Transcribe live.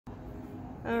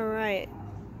Alright.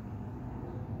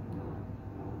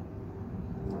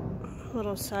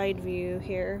 Little side view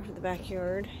here of the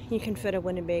backyard. You can fit a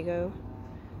Winnebago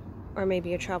or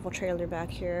maybe a travel trailer back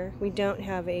here. We don't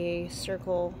have a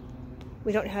circle,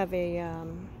 we don't have a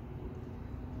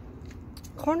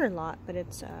corner lot, but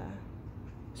it's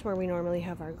where we normally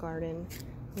have our garden.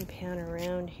 We pan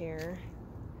around here.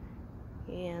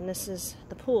 And this is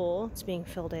the pool. It's being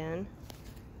filled in.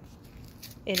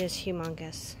 It is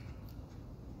humongous.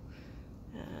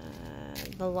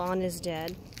 The lawn is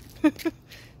dead.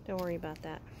 Don't worry about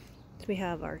that. So we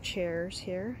have our chairs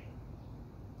here.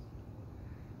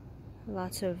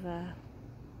 Lots of look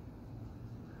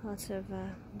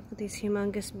at these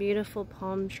humongous, beautiful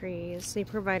palm trees. They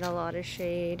provide a lot of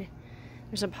shade.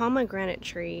 There's a pomegranate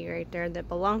tree right there that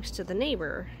belongs to the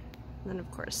neighbor. And then,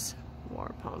 of course,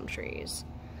 more palm trees.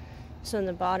 So in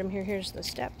the bottom here, here's the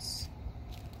steps.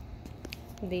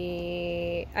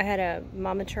 I had a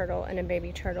mama turtle and a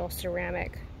baby turtle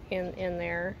ceramic in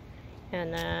there.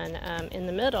 And then in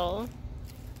the middle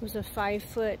was a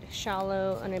 5-foot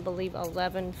shallow and I believe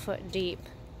 11-foot deep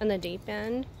on the deep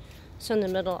end. So in the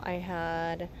middle I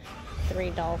had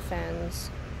 3 dolphins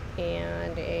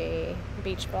and a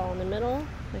beach ball in the middle,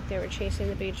 like they were chasing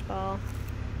the beach ball.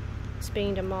 It's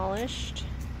being demolished.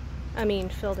 I mean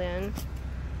filled in.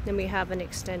 Then we have an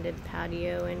extended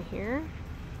patio in here.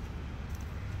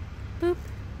 Boop.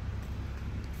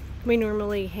 We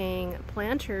normally hang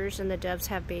planters and the doves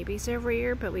have babies every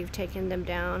year, but we've taken them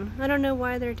down. I don't know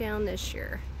why they're down this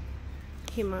year.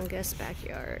 Humongous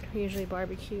backyard. We usually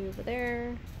barbecue over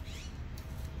there.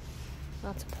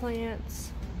 Lots of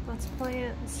plants. Lots of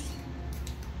plants.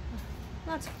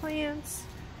 Lots of plants.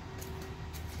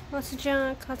 Lots of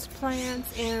junk. Lots of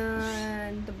plants.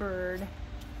 And the bird.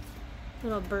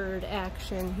 Little bird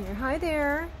action here. Hi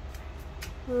there.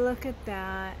 Look at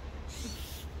that.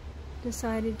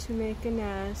 Decided to make a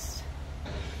nest.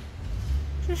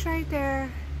 Just right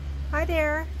there. Hi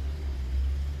there.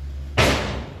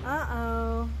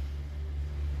 Uh-oh.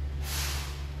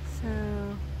 So,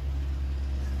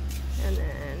 and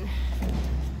then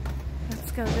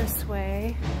let's go this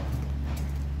way.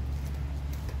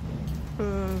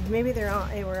 Maybe they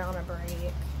were on a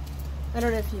break. I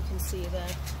don't know if you can see the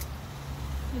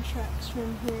tracks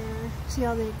from here. See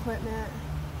all the equipment?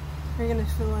 They're gonna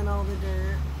fill in all the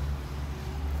dirt.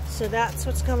 So that's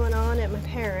what's going on at my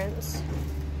parents'.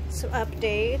 Some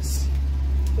updates.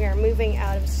 We are moving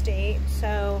out of state,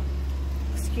 so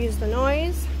excuse the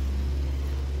noise.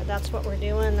 But that's what we're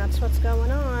doing. That's what's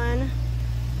going on.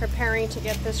 Preparing to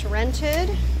get this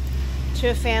rented to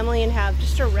a family and have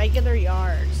just a regular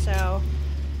yard. So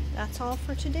that's all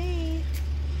for today.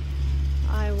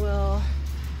 I will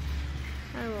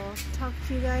talk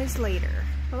to you guys later.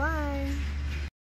 Bye-bye.